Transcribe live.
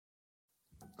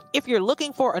If you're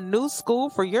looking for a new school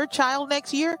for your child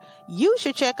next year, you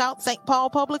should check out St. Paul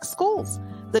Public Schools.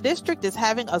 The district is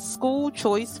having a school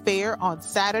choice fair on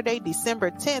Saturday,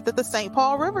 December 10th at the St.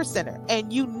 Paul River Center,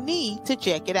 and you need to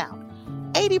check it out.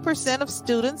 80% of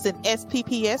students in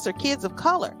SPPS are kids of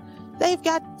color. They've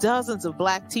got dozens of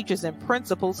Black teachers and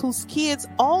principals whose kids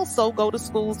also go to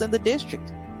schools in the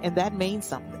district, and that means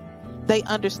something. They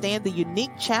understand the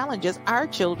unique challenges our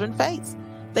children face.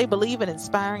 They believe in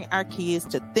inspiring our kids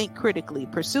to think critically,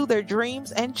 pursue their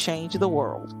dreams, and change the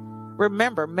world.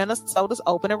 Remember Minnesota's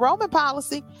open enrollment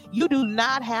policy. You do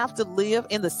not have to live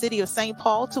in the city of St.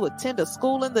 Paul to attend a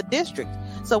school in the district.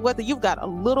 So whether you've got a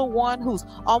little one who's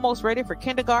almost ready for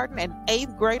kindergarten, an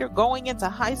 8th grader going into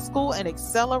high school, an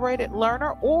accelerated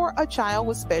learner, or a child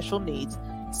with special needs,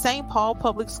 St. Paul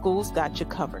Public Schools got you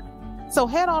covered. So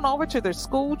head on over to their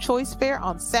school choice fair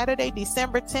on Saturday,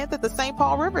 December 10th at the St.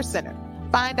 Paul River Center.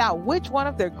 Find out which one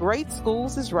of their great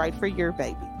schools is right for your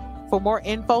baby. For more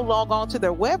info, log on to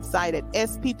their website at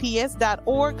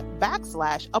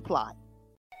spps.org/apply.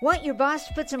 Want your boss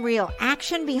to put some real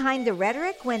action behind the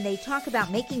rhetoric when they talk about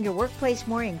making your workplace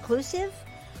more inclusive?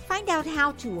 Find out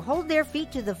how to hold their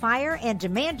feet to the fire and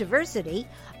demand diversity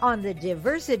on the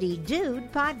Diversity Dude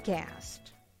podcast.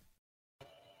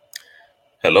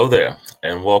 Hello there,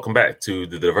 and welcome back to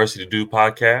the Diversity Dude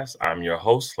podcast. I'm your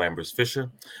host, Lambert Fisher,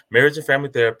 marriage and family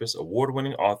therapist,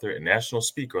 award-winning author, and national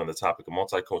speaker on the topic of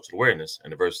multicultural awareness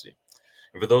and diversity.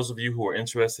 And for those of you who are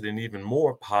interested in even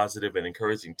more positive and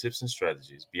encouraging tips and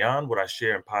strategies beyond what I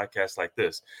share in podcasts like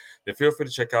this, then feel free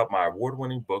to check out my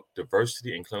award-winning book,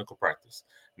 Diversity in Clinical Practice,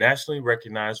 nationally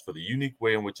recognized for the unique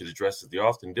way in which it addresses the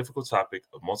often difficult topic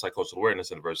of multicultural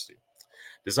awareness and diversity.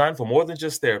 Designed for more than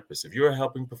just therapists, if you're a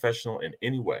helping professional in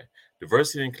any way,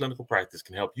 Diversity in Clinical Practice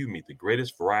can help you meet the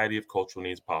greatest variety of cultural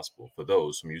needs possible for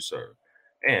those whom you serve.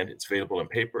 And it's available in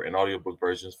paper and audiobook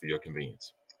versions for your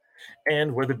convenience.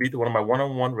 And whether it be one of my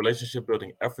one-on-one relationship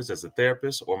building efforts as a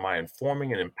therapist or my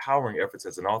informing and empowering efforts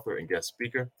as an author and guest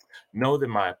speaker, know that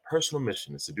my personal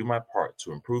mission is to do my part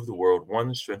to improve the world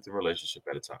one strengthened relationship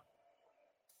at a time.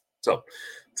 So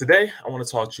today I want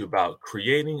to talk to you about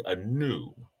creating a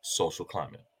new social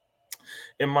climate.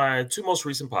 In my two most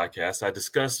recent podcasts, I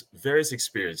discussed various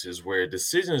experiences where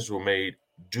decisions were made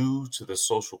due to the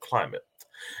social climate.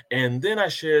 And then I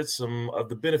shared some of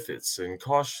the benefits and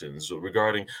cautions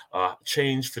regarding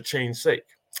change for change's sake.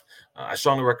 I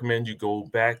strongly recommend you go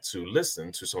back to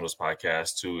listen to some of those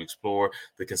podcasts to explore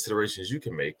the considerations you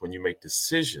can make when you make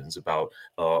decisions about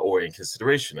or in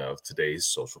consideration of today's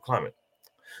social climate.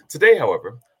 Today,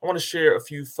 however, I want to share a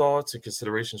few thoughts and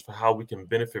considerations for how we can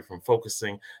benefit from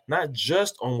focusing not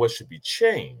just on what should be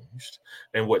changed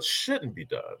and what shouldn't be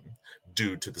done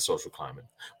due to the social climate,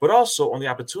 but also on the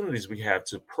opportunities we have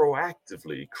to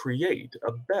proactively create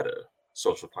a better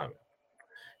social climate.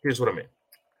 Here's what I mean.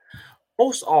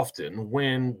 Most often,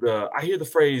 when I hear the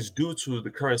phrase due to the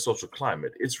current social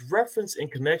climate, it's referenced in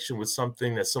connection with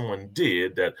something that someone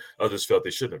did that others felt they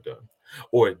shouldn't have done,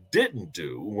 or didn't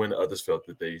do when others felt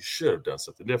that they should have done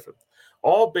something different,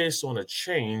 all based on a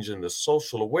change in the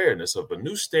social awareness of a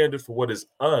new standard for what is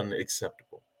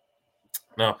unacceptable.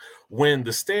 Now, when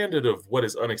the standard of what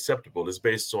is unacceptable is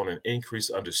based on an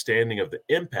increased understanding of the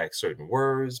impact certain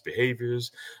words,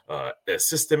 behaviors,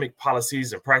 systemic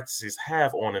policies and practices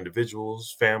have on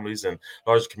individuals, families, and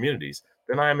large communities,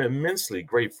 then I am immensely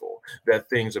grateful that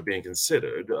things are being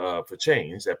considered for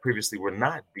change that previously were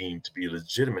not deemed to be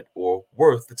legitimate or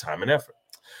worth the time and effort,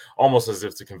 almost as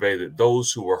if to convey that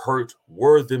those who were hurt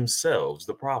were themselves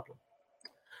the problem.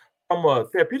 From a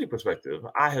therapeutic perspective,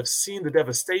 I have seen the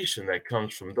devastation that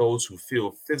comes from those who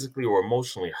feel physically or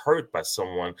emotionally hurt by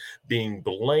someone being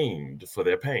blamed for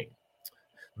their pain.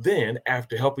 Then,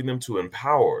 after helping them to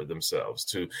empower themselves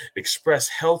to express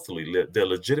healthily their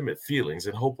legitimate feelings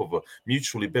in hope of a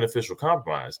mutually beneficial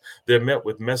compromise, they're met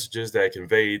with messages that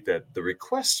conveyed that the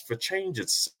request for change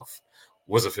itself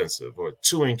was offensive or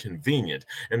too inconvenient,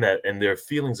 and their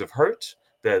feelings of hurt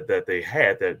that they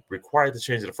had that required the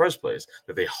change in the first place,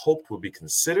 that they hoped would be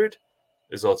considered,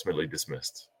 is ultimately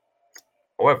dismissed.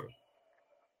 However,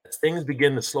 as things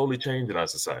begin to slowly change in our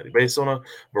society, based on a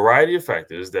variety of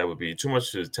factors that would be too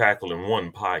much to tackle in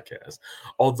one podcast,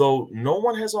 although no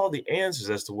one has all the answers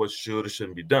as to what should or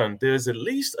shouldn't be done, there's at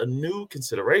least a new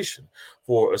consideration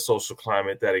for a social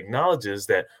climate that acknowledges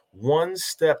that one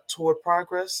step toward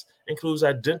progress includes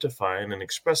identifying and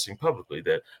expressing publicly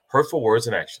that hurtful words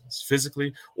and actions,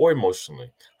 physically or emotionally,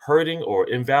 hurting or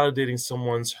invalidating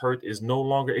someone's hurt is no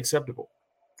longer acceptable.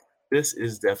 This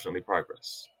is definitely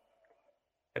progress.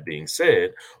 That being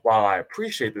said, while I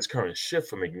appreciate this current shift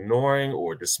from ignoring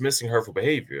or dismissing hurtful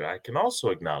behavior, I can also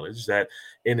acknowledge that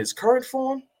in its current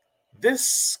form,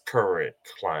 this current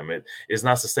climate is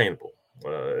not sustainable.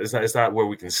 It's not where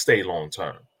we can stay long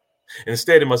term.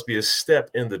 Instead, it must be a step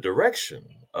in the direction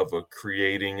of a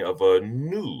creating of a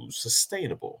new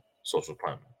sustainable social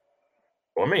climate.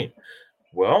 What I mean?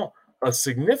 Well, a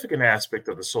significant aspect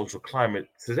of the social climate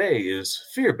today is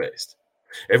fear based.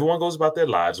 Everyone goes about their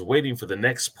lives waiting for the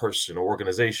next person or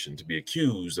organization to be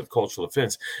accused of cultural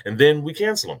offense, and then we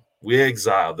cancel them. We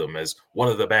exile them as one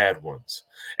of the bad ones,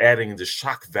 adding the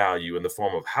shock value in the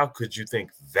form of how could you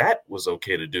think that was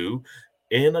okay to do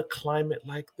in a climate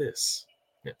like this?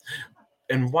 Yeah.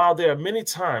 And while there are many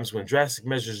times when drastic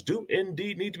measures do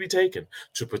indeed need to be taken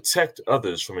to protect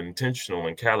others from intentional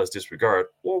and callous disregard,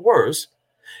 or worse,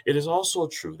 it is also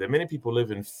true that many people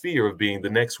live in fear of being the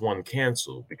next one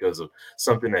canceled because of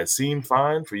something that seemed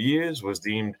fine for years was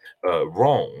deemed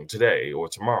wrong today or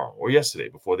tomorrow or yesterday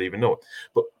before they even know it.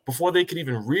 But before they can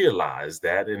even realize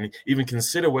that and even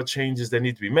consider what changes that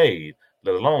need to be made,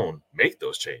 let alone make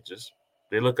those changes,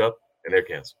 they look up and they're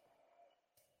canceled.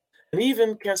 And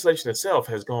even cancellation itself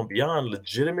has gone beyond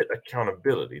legitimate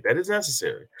accountability that is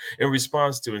necessary in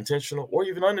response to intentional or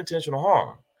even unintentional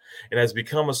harm and has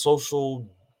become a social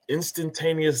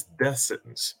instantaneous death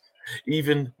sentence.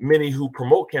 Even many who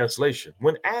promote cancellation,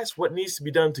 when asked what needs to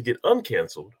be done to get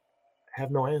uncanceled,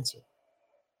 have no answer.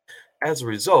 As a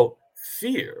result,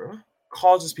 fear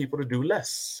causes people to do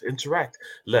less, interact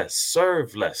less,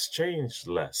 serve less, change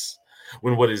less.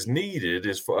 When what is needed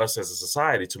is for us as a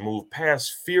society to move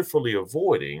past fearfully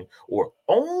avoiding or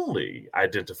only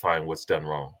identifying what's done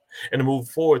wrong and to move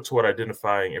forward toward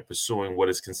identifying and pursuing what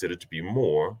is considered to be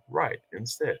more right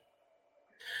instead.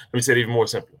 Let me say it even more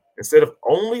simply. Instead of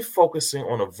only focusing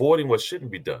on avoiding what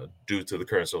shouldn't be done due to the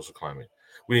current social climate,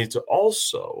 we need to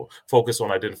also focus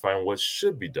on identifying what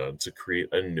should be done to create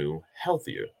a new,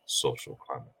 healthier social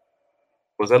climate.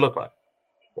 What does that look like?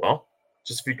 Well,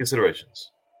 just a few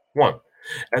considerations. One,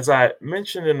 as I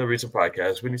mentioned in the recent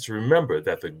podcast, we need to remember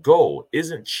that the goal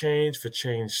isn't change for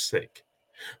change's sake.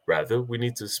 Rather, we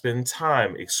need to spend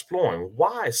time exploring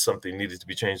why something needed to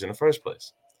be changed in the first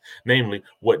place. Namely,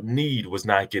 what need was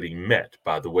not getting met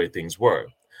by the way things were.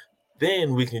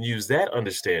 Then we can use that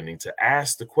understanding to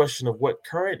ask the question of what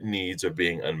current needs are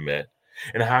being unmet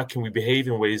and how can we behave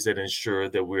in ways that ensure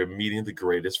that we're meeting the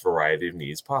greatest variety of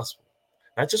needs possible.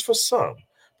 Not just for some,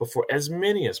 but for as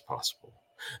many as possible.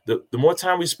 The more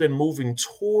time we spend moving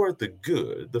toward the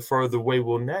good, the further away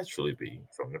we'll naturally be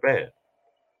from the bad.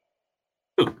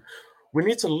 Two, we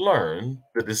need to learn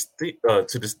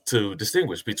to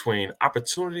distinguish between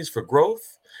opportunities for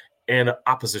growth and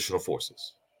oppositional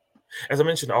forces. As I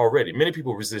mentioned already, many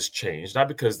people resist change not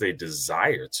because they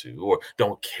desire to or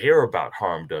don't care about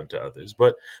harm done to others,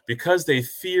 but because they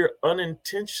fear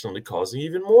unintentionally causing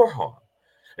even more harm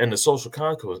and the social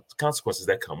consequences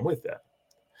that come with that.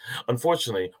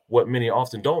 Unfortunately, what many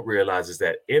often don't realize is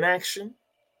that inaction,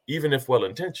 even if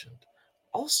well-intentioned,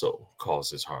 also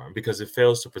causes harm because it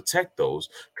fails to protect those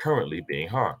currently being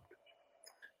harmed.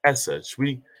 As such,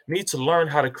 we need to learn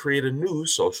how to create a new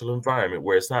social environment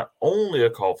where it's not only a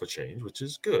call for change, which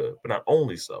is good, but not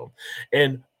only so,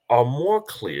 and are more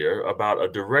clear about a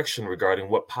direction regarding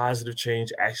what positive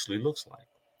change actually looks like.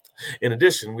 In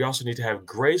addition, we also need to have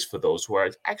grace for those who are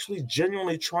actually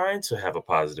genuinely trying to have a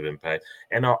positive impact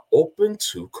and are open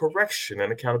to correction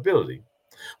and accountability,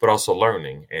 but also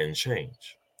learning and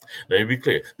change. Let me be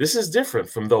clear. This is different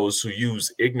from those who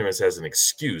use ignorance as an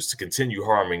excuse to continue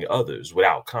harming others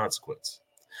without consequence.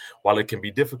 While it can be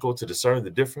difficult to discern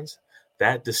the difference,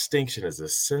 that distinction is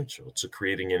essential to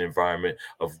creating an environment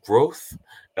of growth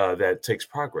that takes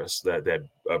progress, that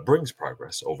brings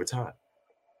progress over time.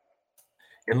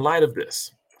 In light of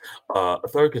this, a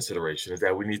third consideration is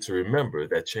that we need to remember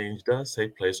that change does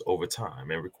take place over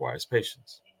time and requires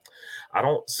patience. I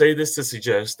don't say this to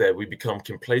suggest that we become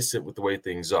complacent with the way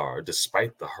things are,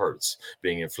 despite the hurts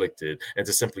being inflicted, and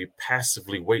to simply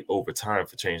passively wait over time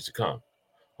for change to come.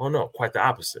 Oh no, quite the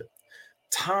opposite.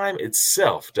 Time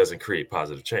itself doesn't create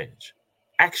positive change.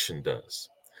 Action does.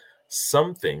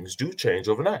 Some things do change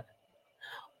overnight.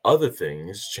 Other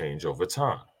things change over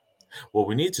time. What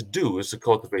we need to do is to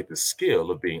cultivate the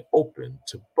skill of being open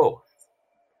to both.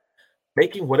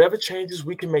 Making whatever changes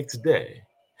we can make today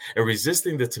and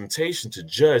resisting the temptation to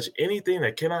judge anything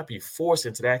that cannot be forced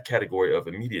into that category of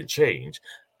immediate change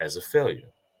as a failure.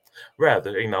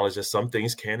 Rather, acknowledge that some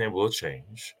things can and will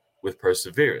change with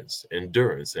perseverance,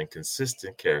 endurance, and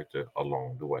consistent character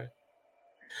along the way.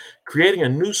 Creating a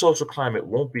new social climate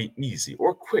won't be easy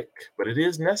or quick, but it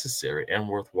is necessary and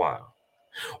worthwhile.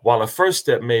 While a first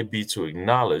step may be to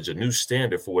acknowledge a new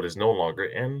standard for what is no longer,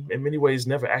 and in many ways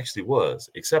never actually was,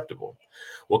 acceptable,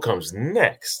 what comes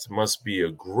next must be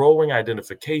a growing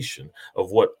identification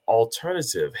of what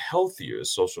alternative, healthier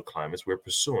social climates we're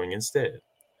pursuing instead.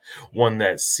 One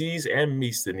that sees and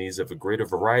meets the needs of a greater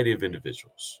variety of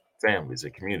individuals, families,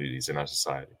 and communities in our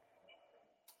society.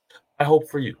 My hope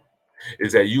for you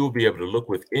is that you will be able to look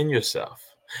within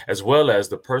yourself, as well as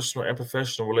the personal and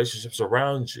professional relationships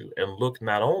around you, and look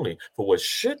not only for what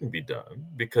shouldn't be done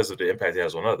because of the impact it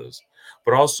has on others,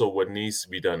 but also what needs to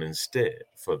be done instead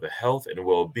for the health and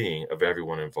well-being of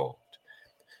everyone involved.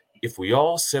 If we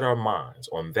all set our minds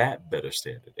on that better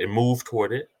standard and move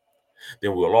toward it,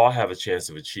 then we'll all have a chance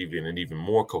of achieving an even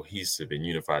more cohesive and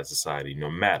unified society,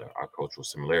 no matter our cultural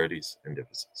similarities and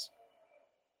differences.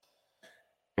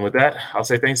 And with that, I'll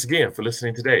say thanks again for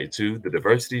listening today to the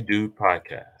Diversity Dude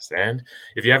podcast. And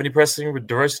if you have any pressing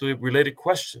diversity-related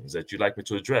questions that you'd like me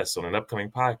to address on an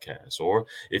upcoming podcast, or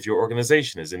if your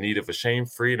organization is in need of a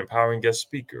shame-free and empowering guest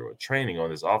speaker or training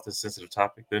on this often sensitive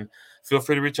topic, then feel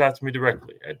free to reach out to me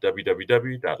directly at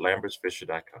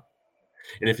www.lambertsfisher.com.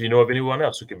 And if you know of anyone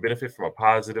else who can benefit from a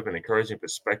positive and encouraging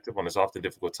perspective on this often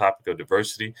difficult topic of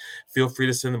diversity, feel free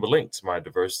to send them a link to my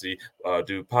Diversity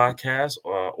Dude podcast,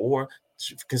 or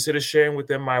consider sharing with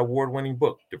them my award-winning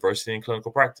book, Diversity in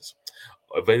Clinical Practice,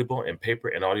 available in paper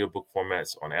and audiobook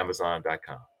formats on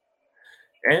Amazon.com.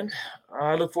 And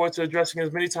I look forward to addressing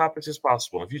as many topics as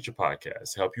possible in future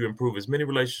podcasts to help you improve as many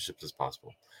relationships as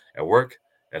possible at work,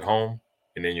 at home,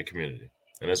 and in your community.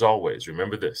 And as always,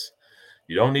 remember this: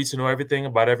 you don't need to know everything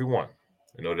about everyone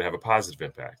in order to have a positive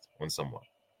impact on someone.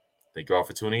 Thank you all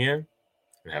for tuning in,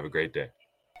 and have a great day.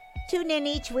 Tune in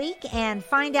each week and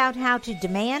find out how to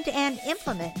demand and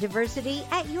implement diversity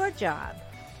at your job.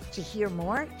 To hear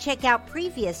more, check out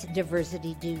previous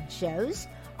Diversity Dude shows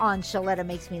on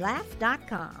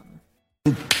ShalettaMakesMeLaugh.com.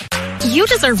 You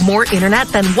deserve more internet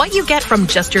than what you get from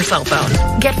just your cell phone.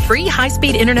 Get free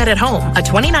high-speed internet at home, a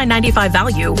 $29.95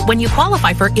 value, when you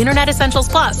qualify for Internet Essentials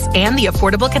Plus and the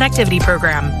Affordable Connectivity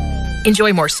Program.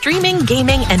 Enjoy more streaming,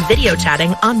 gaming, and video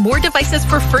chatting on more devices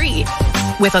for free,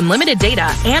 with unlimited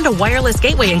data and a wireless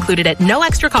gateway included at no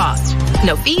extra cost.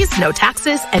 No fees, no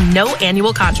taxes, and no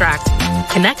annual contract.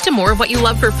 Connect to more of what you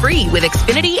love for free with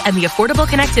Xfinity and the Affordable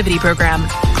Connectivity Program.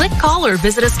 Click, call, or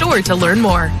visit a store to learn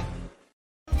more.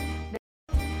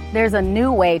 There's a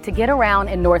new way to get around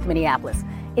in North Minneapolis.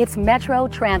 It's Metro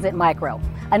Transit Micro,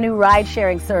 a new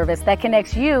ride-sharing service that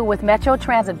connects you with Metro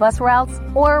Transit bus routes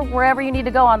or wherever you need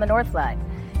to go on the north side.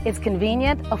 It's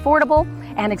convenient, affordable,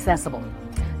 and accessible.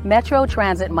 Metro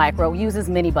Transit Micro uses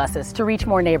minibuses to reach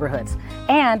more neighborhoods,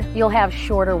 and you'll have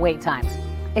shorter wait times.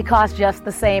 It costs just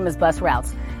the same as bus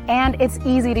routes, and it's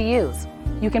easy to use.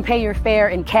 You can pay your fare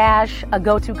in cash, a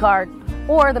go-to card,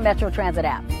 or the Metro Transit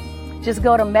app. Just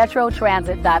go to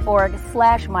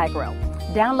metrotransit.org/micro.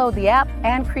 Download the app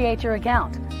and create your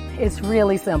account. It's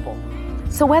really simple.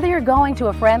 So whether you're going to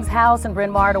a friend's house in Bryn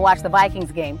Mawr to watch the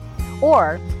Vikings game,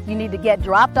 or you need to get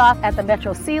dropped off at the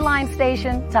Metro C Line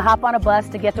station to hop on a bus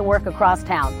to get to work across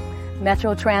town,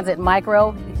 Metro Transit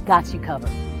Micro got you covered.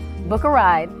 Book a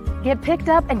ride, get picked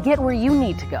up, and get where you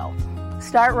need to go.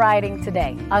 Start riding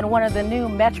today on one of the new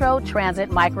Metro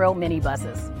Transit Micro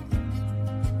minibuses.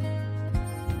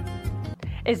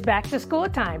 It's back to school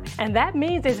time, and that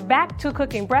means it's back to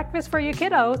cooking breakfast for your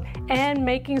kiddos and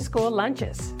making school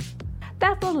lunches.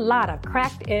 That's a lot of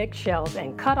cracked eggshells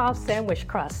and cut-off sandwich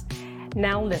crust.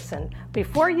 Now listen,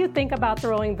 before you think about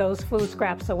throwing those food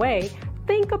scraps away,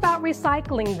 think about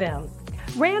recycling them.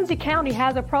 Ramsey County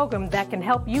has a program that can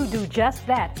help you do just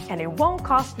that, and it won't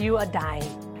cost you a dime.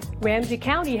 Ramsey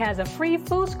County has a free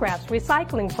food scraps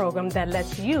recycling program that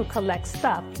lets you collect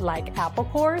stuff like apple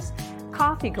cores,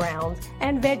 coffee grounds,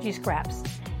 and veggie scraps.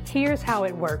 Here's how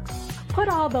it works. Put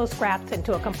all those scraps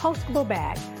into a compostable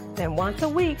bag. Then once a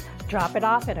week, drop it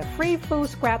off at a free food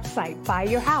scrap site by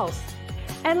your house.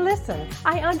 And listen,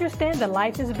 I understand that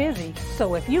life is busy,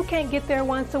 so if you can't get there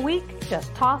once a week,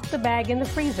 just toss the bag in the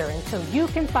freezer until you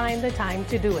can find the time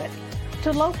to do it.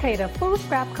 To locate a food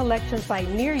scrap collection site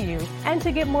near you and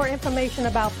to get more information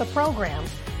about the program,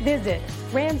 visit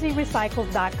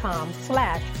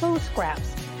RamseyRecycles.com/food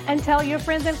scraps. And tell your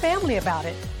friends and family about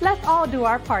it. Let's all do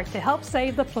our part to help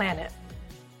save the planet.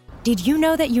 Did you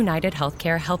know that United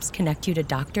Healthcare helps connect you to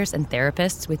doctors and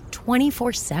therapists with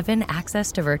 24/7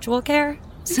 access to virtual care?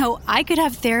 So I could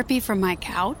have therapy from my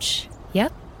couch?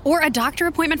 Yep. Or a doctor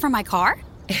appointment from my car?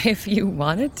 If you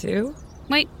wanted to.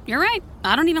 Wait, you're right.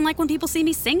 I don't even like when people see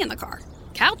me sing in the car.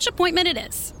 Couch appointment it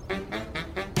is.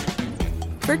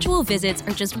 Virtual visits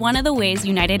are just one of the ways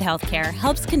United Healthcare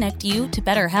helps connect you to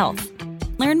better health.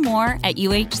 Learn more at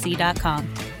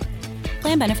uhc.com.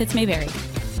 Plan benefits may vary.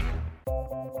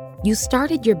 You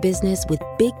started your business with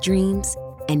big dreams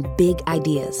and big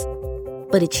ideas.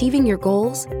 But achieving your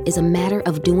goals is a matter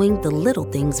of doing the little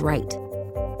things right.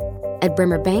 At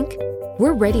Bremer Bank,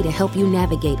 we're ready to help you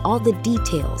navigate all the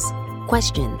details,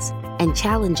 questions, and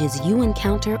challenges you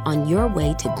encounter on your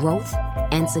way to growth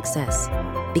and success.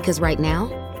 Because right now,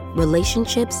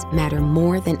 relationships matter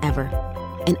more than ever,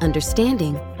 and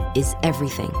understanding is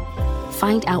everything.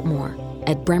 Find out more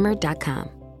at bremer.com.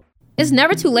 It's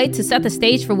never too late to set the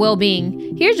stage for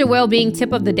well-being. Here's your well-being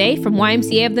tip of the day from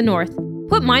YMCA of the North.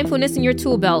 Put mindfulness in your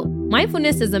tool belt.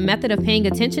 Mindfulness is a method of paying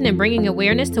attention and bringing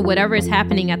awareness to whatever is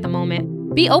happening at the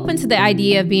moment. Be open to the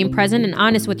idea of being present and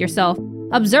honest with yourself.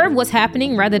 Observe what's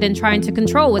happening rather than trying to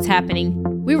control what's happening.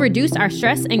 We reduce our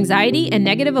stress, anxiety, and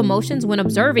negative emotions when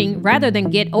observing rather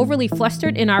than get overly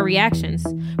flustered in our reactions.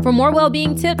 For more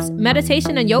well-being tips,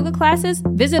 meditation, and yoga classes,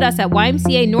 visit us at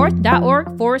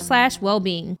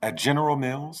ymcanorth.org/wellbeing. At General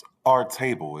Mills, our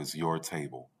table is your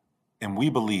table, and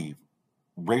we believe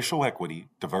racial equity,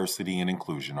 diversity, and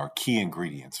inclusion are key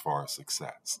ingredients for our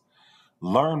success.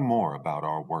 Learn more about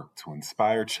our work to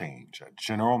inspire change at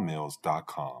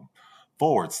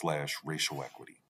generalmills.com/racial equity.